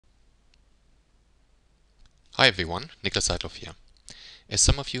Hi everyone, Niklas Heidloff here. As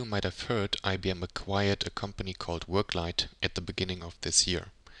some of you might have heard, IBM acquired a company called Worklight at the beginning of this year.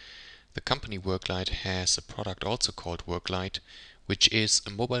 The company Worklight has a product also called Worklight, which is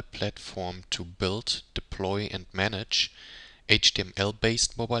a mobile platform to build, deploy and manage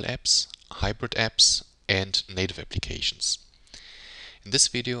HTML-based mobile apps, hybrid apps and native applications. In this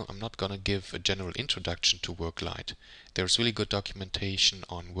video, I'm not going to give a general introduction to Worklight. There's really good documentation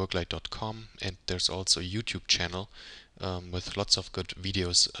on worklight.com, and there's also a YouTube channel with lots of good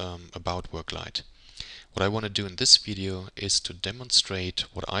videos about Worklight. What I want to do in this video is to demonstrate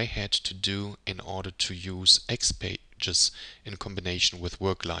what I had to do in order to use XPages in combination with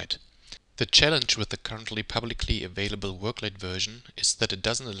Worklight. The challenge with the currently publicly available Worklight version is that it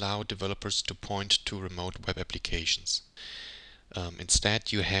doesn't allow developers to point to remote web applications.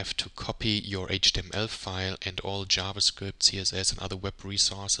 Instead, you have to copy your HTML file and all JavaScript, CSS and other web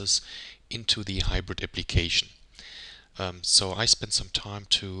resources into the hybrid application. So I spent some time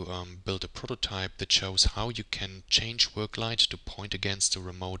to build a prototype that shows how you can change Worklight to point against a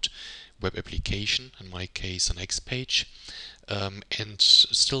remote web application, in my case an XPage, and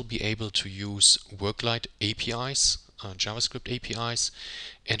still be able to use Worklight APIs, JavaScript APIs,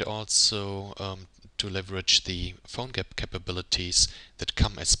 and also to leverage the PhoneGap capabilities that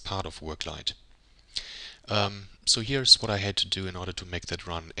come as part of Worklight. So here's what I had to do in order to make that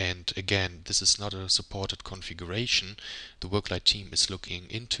run. And again, this is not a supported configuration. The Worklight team is looking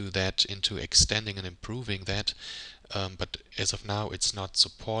into that, into extending and improving that. But as of now, it's not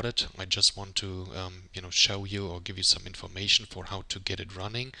supported. I just want to show you or give you some information for how to get it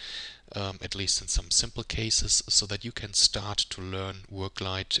running, at least in some simple cases, so that you can start to learn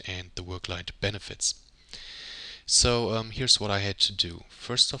Worklight and the Worklight benefits. So here's what I had to do.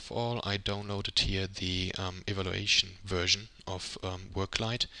 First of all, I downloaded here the evaluation version of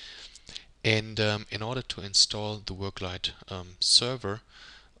Worklight, and in order to install the Worklight server,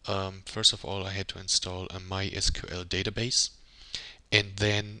 first of all I had to install a MySQL database and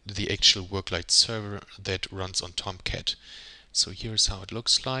then the actual Worklight server that runs on Tomcat. So here's how it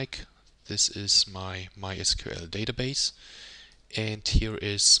looks like. This is my MySQL database and here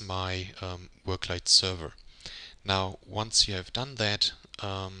is my Worklight server. Now, once you have done that,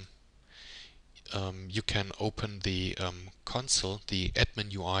 you can open the console, the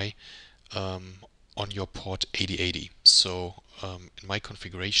admin UI, on your port 8080. So in my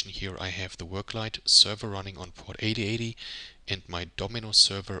configuration here, I have the Worklight server running on port 8080 and my Domino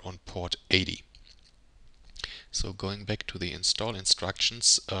server on port 80. So going back to the install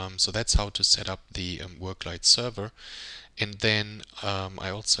instructions, so that's how to set up the Worklight server. And then I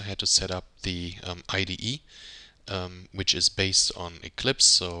also had to set up the IDE, which is based on Eclipse.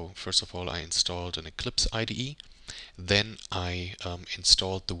 So first of all, I installed an Eclipse IDE. Then I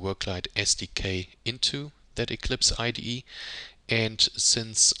installed the Worklight SDK into that Eclipse IDE. And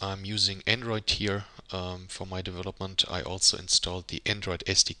since I'm using Android here for my development, I also installed the Android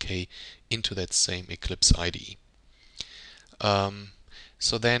SDK into that same Eclipse IDE.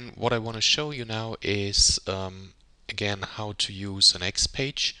 So then what I want to show you now is again how to use an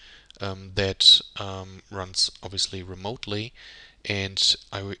XPage that runs obviously remotely, and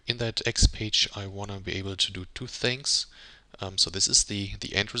in that XPage I want to be able to do two things. So this is the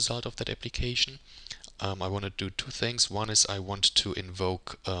end result of that application. I want to do two things. One is I want to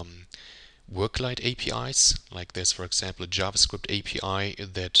invoke Worklight APIs, like there's for example a JavaScript API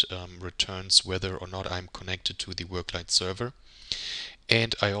that returns whether or not I'm connected to the Worklight server.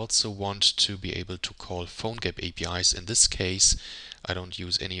 And I also want to be able to call PhoneGap APIs. In this case, I don't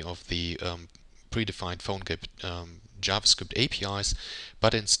use any of the predefined PhoneGap JavaScript APIs,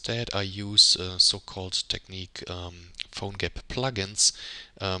 but instead I use a so-called technique PhoneGap plugins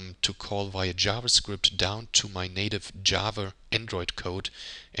to call via JavaScript down to my native Java Android code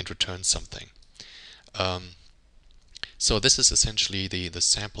and return something. So this is essentially the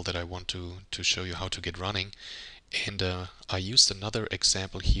sample that I want to show you how to get running. And I used another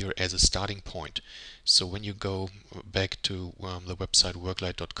example here as a starting point. So when you go back to the website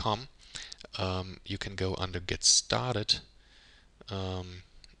worklight.com, you can go under Get Started.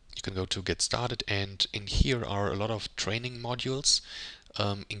 You can go to Get Started, and in here are a lot of training modules,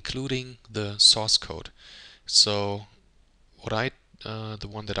 including the source code. So what the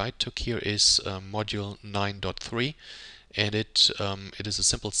one that I took here is module 9.3. and it is a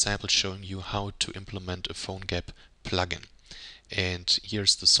simple sample showing you how to implement a PhoneGap plugin. And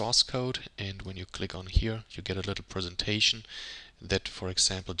here's the source code, and when you click on here you get a little presentation that, for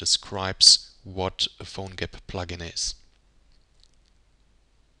example, describes what a PhoneGap plugin is.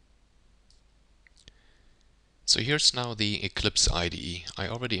 So here's now the Eclipse IDE. I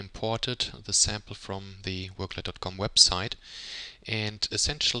already imported the sample from the worklight.com website, and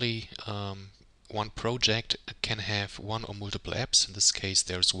essentially one project can have one or multiple apps. In this case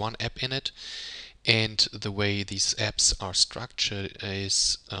there's one app in it, and the way these apps are structured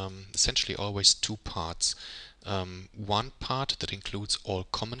is essentially always two parts. One part that includes all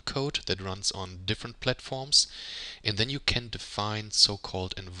common code that runs on different platforms, and then you can define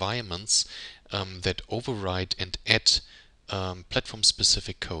so-called environments that override and add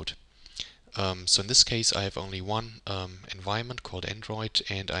platform-specific code. So in this case I have only one environment called Android,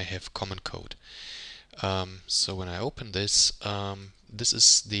 and I have common code. So when I open this, this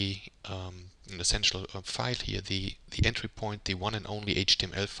is the an essential file here, the entry point, the one and only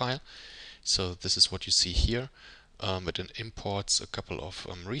HTML file. So this is what you see here. It imports a couple of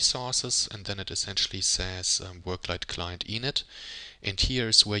resources, and then it essentially says Worklight client init, and here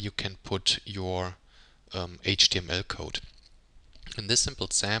is where you can put your HTML code. In this simple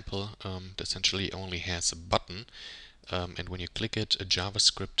sample, it essentially only has a button, and when you click it, a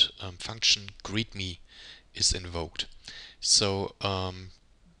JavaScript function greetme is invoked. So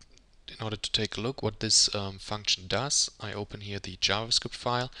in order to take a look what this function does, I open here the JavaScript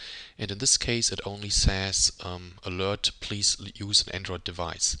file, and in this case it only says alert, please use an Android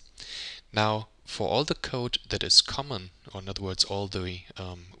device. Now for all the code that is common, or in other words all the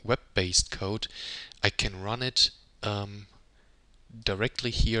web-based code, I can run it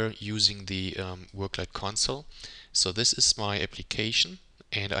directly here using the Worklight Console. So this is my application,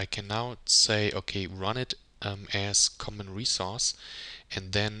 and I can now say, okay, run it as common resource,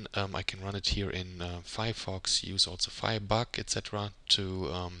 and then I can run it here in Firefox, use also Firebug, etc.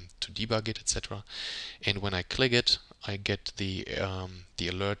 to debug it, etc. And when I click it, I get the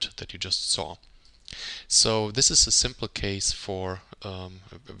alert that you just saw. So this is a simple case for a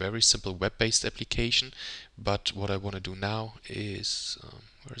very simple web-based application, but what I want to do now is,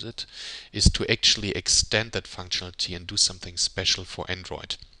 where is it, is to actually extend that functionality and do something special for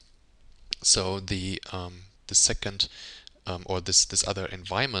Android. So the second or this other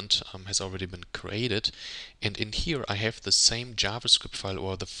environment has already been created, and in here I have the same JavaScript file,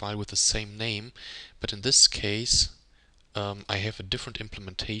 or the file with the same name, but in this case I have a different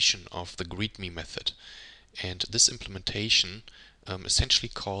implementation of the greetme method, and this implementation essentially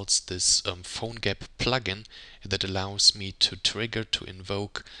calls this PhoneGap plugin that allows me to trigger, to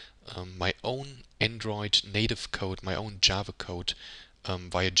invoke my own Android native code, my own Java code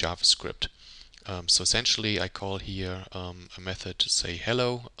via JavaScript. So essentially I call here a method to say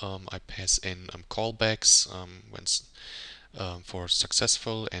hello, I pass in callbacks for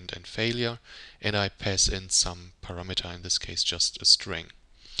successful and failure, and I pass in some parameter, in this case just a string.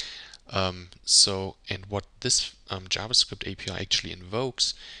 And what this JavaScript API actually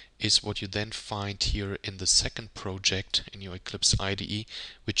invokes is what you then find here in the second project in your Eclipse IDE,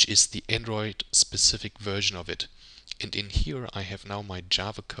 which is the Android specific version of it. And in here I have now my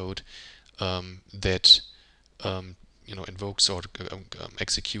Java code that invokes or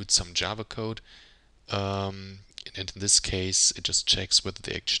executes some Java code, and in this case it just checks whether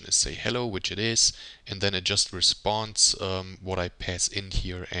the action is say hello, which it is, and then it just responds what I pass in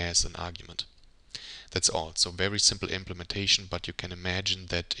here as an argument. That's all. So very simple implementation, but you can imagine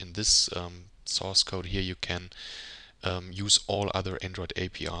that in this source code here you can use all other Android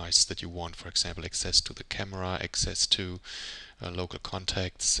APIs that you want, for example access to the camera, access to local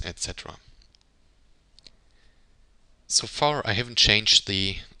contacts, etc. So far I haven't changed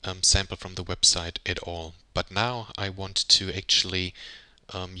the sample from the website at all, but now I want to actually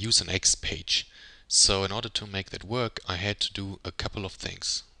use an XPage. So in order to make that work, I had to do a couple of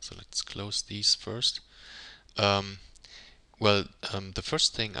things. So let's close these first. The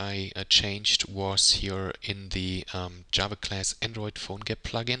first thing I changed was here in the Java class Android PhoneGap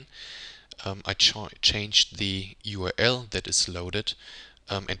plugin. I changed the URL that is loaded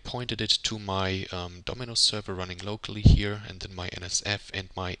and pointed it to my Domino server running locally here, and then my NSF and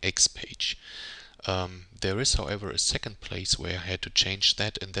my XPage. There is, however, a second place where I had to change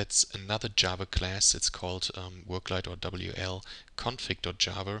that, and that's another Java class. It's called Worklight or WL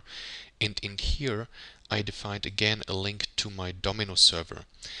config.java, and in here I defined again a link to my Domino server.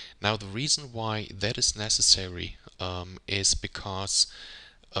 Now the reason why that is necessary is because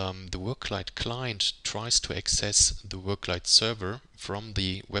the Worklight client tries to access the Worklight server from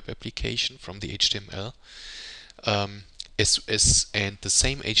the web application, from the HTML, and the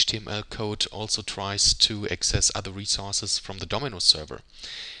same HTML code also tries to access other resources from the Domino server.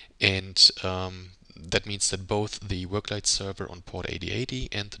 And that means that both the Worklight server on port 8080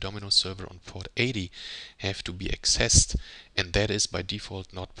 and the Domino server on port 80 have to be accessed, and that is by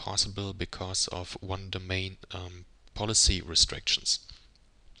default not possible because of one domain policy restrictions.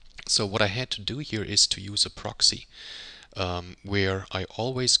 So what I had to do here is to use a proxy where I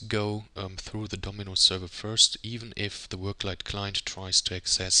always go through the Domino server first, even if the Worklight client tries to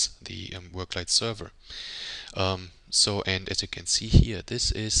access the Worklight server. And as you can see here,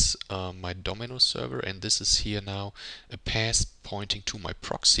 this is my Domino server, and this is here now a path pointing to my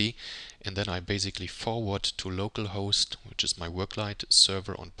proxy, and then I basically forward to localhost, which is my Worklight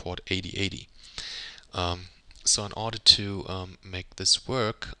server on port 8080. So in order to make this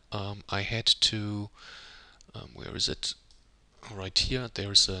work, I had to, where is it? Right here,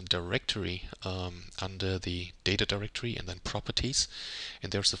 there's a directory under the data directory and then properties,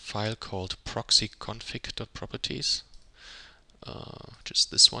 and there's a file called proxyconfig.properties, just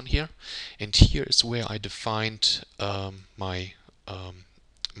this one here, and here is where I defined my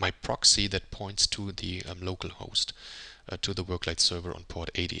proxy that points to the local host, to the Worklight server on port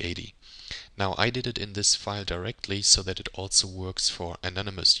 8080. Now I did it in this file directly so that it also works for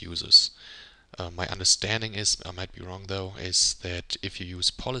anonymous users. My understanding is, I might be wrong though, is that if you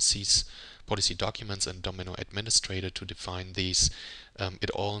use policy documents and Domino administrator to define these, it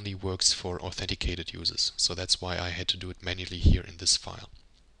only works for authenticated users. So that's why I had to do it manually here in this file.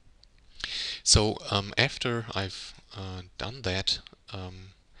 So after I've done that,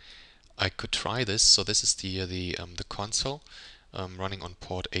 I could try this. So this is the console running on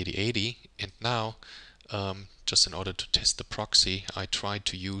port 8080, and now just in order to test the proxy, I tried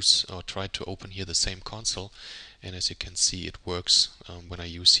to open here the same console, and as you can see, it works when I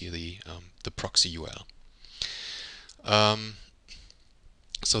use here the proxy URL.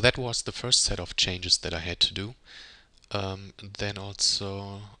 So that was the first set of changes that I had to do. Then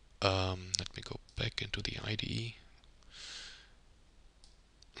also, let me go back into the IDE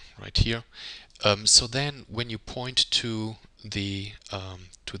right here. So then, when you point to the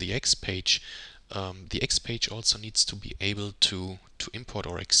XPage, the XPage also needs to be able to import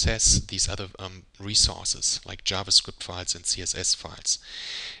or access these other resources like JavaScript files and CSS files.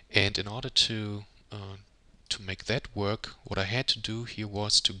 And in order to make that work, what I had to do here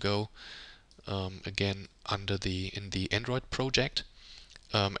was to go again in the Android project,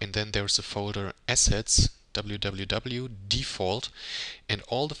 and then there's a folder assets www default, and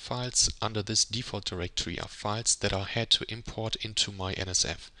all the files under this default directory are files that I had to import into my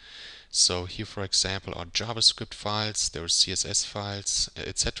NSF. So here, for example, are JavaScript files, there's CSS files,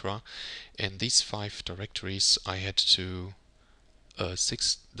 etc. And these 5 directories I had to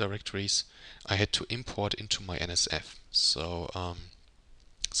 6 directories I had to import into my NSF. So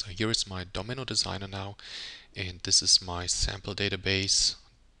so here is my Domino designer now, and this is my sample database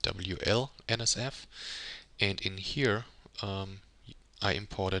WL NSF, and in here I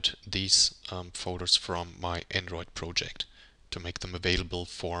imported these folders from my Android project to make them available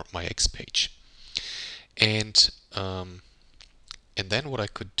for my XPage. And then what I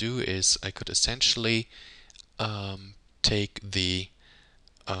could do is I could essentially take the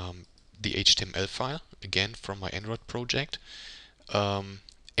HTML file again from my Android project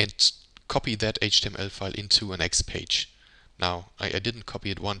and copy that HTML file into an XPage. Now I didn't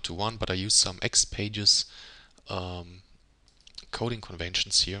copy it one-to-one, but I used some XPages coding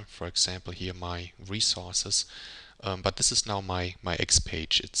conventions here. For example, here my resources. But this is now my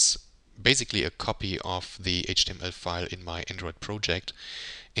XPage. It's basically a copy of the HTML file in my Android project,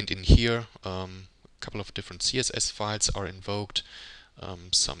 and in here a couple of different CSS files are invoked,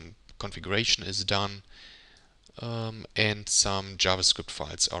 some configuration is done, and some JavaScript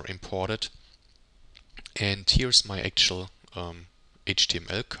files are imported. And here's my actual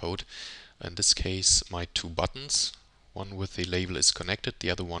HTML code. In this case, my 2 buttons, one with the label is connected, the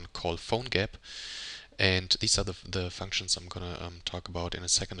other one called phone gap. And these are the functions I'm going to talk about in a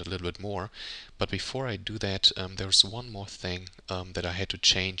second a little bit more. But before I do that, there's one more thing that I had to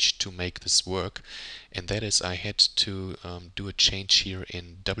change to make this work, and that is I had to do a change here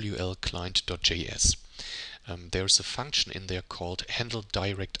in wlclient.js. There's a function in there called handle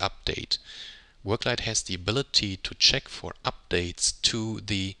direct update. Worklight has the ability to check for updates to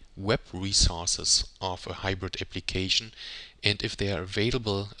the web resources of a hybrid application, and if they are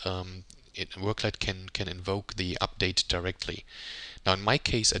available, Worklight can invoke the update directly. Now in my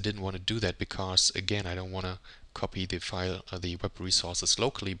case I didn't want to do that because again I don't want to copy the file, the web resources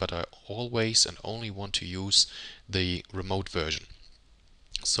locally, but I always and only want to use the remote version.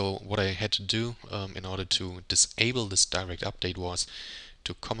 So what I had to do in order to disable this direct update was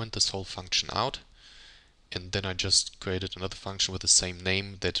to comment this whole function out and then I just created another function with the same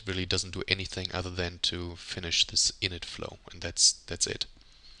name that really doesn't do anything other than to finish this init flow, and that's it.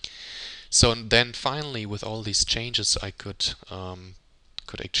 So and then finally, with all these changes, I could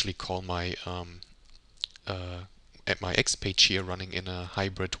actually call my at my XPage here running in a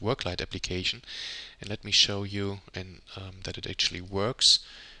hybrid Worklight application, and let me show you that it actually works.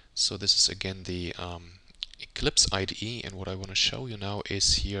 So this is again the Eclipse Ide, and what I want to show you now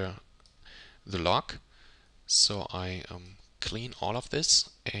is here the log. So I clean all of this,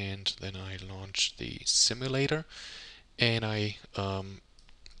 and then I launch the simulator, and I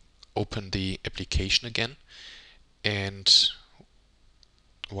open the application again, and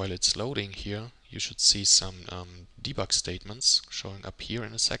while it's loading here, you should see some debug statements showing up here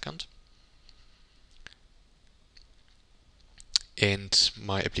in a second. And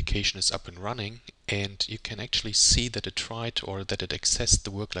my application is up and running, and you can actually see that it tried or that it accessed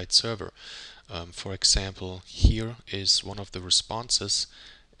the Worklight server. For example, here is one of the responses,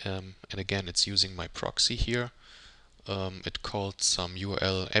 and again it's using my proxy here. It called some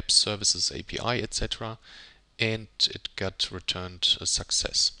URL app services API, etc., and it got returned a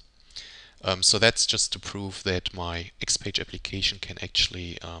success. So that's just to prove that my XPage application can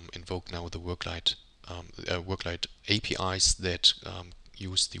actually invoke now the Worklight APIs that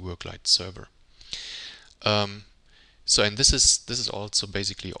use the Worklight server. So and this is also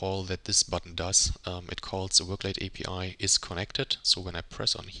basically all that this button does. It calls the Worklight API is connected. So when I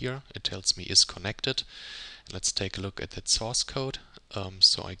press on here, it tells me is connected. Let's take a look at that source code.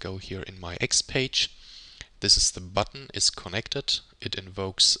 So I go here in my XPage. This is the button is connected. It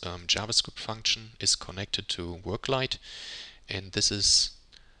invokes JavaScript function is connected to Worklight, and this is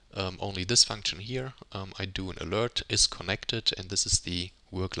only this function here. I do an alert is connected, and this is the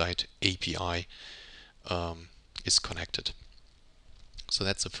Worklight API is connected. So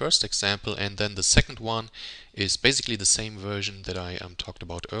that's the first example, and then the second one is basically the same version that I talked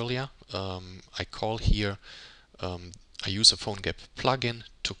about earlier. I call here, I use a PhoneGap plugin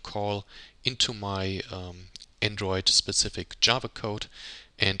to call into my Android specific Java code,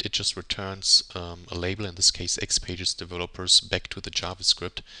 and it just returns a label, in this case XPages developers, back to the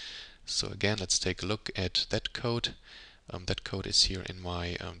JavaScript. So again, let's take a look at that code. That code is here in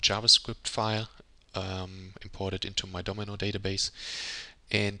my JavaScript file, imported into my Domino database,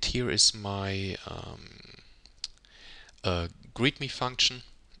 and here is my greetme function,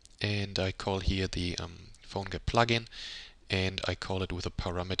 and I call here the PhoneGap plugin, and I call it with a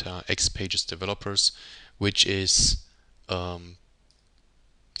parameter XPages developers, which is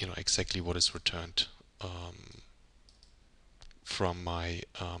exactly what is returned from my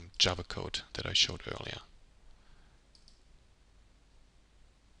Java code that I showed earlier,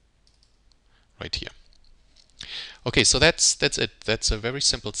 right here. Okay, so that's it. That's a very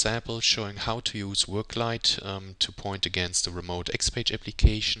simple sample showing how to use Worklight to point against a remote XPage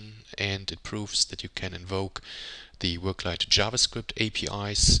application, and it proves that you can invoke the Worklight JavaScript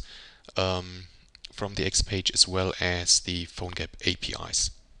APIs from the XPage as well as the PhoneGap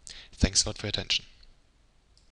APIs. Thanks a lot for your attention.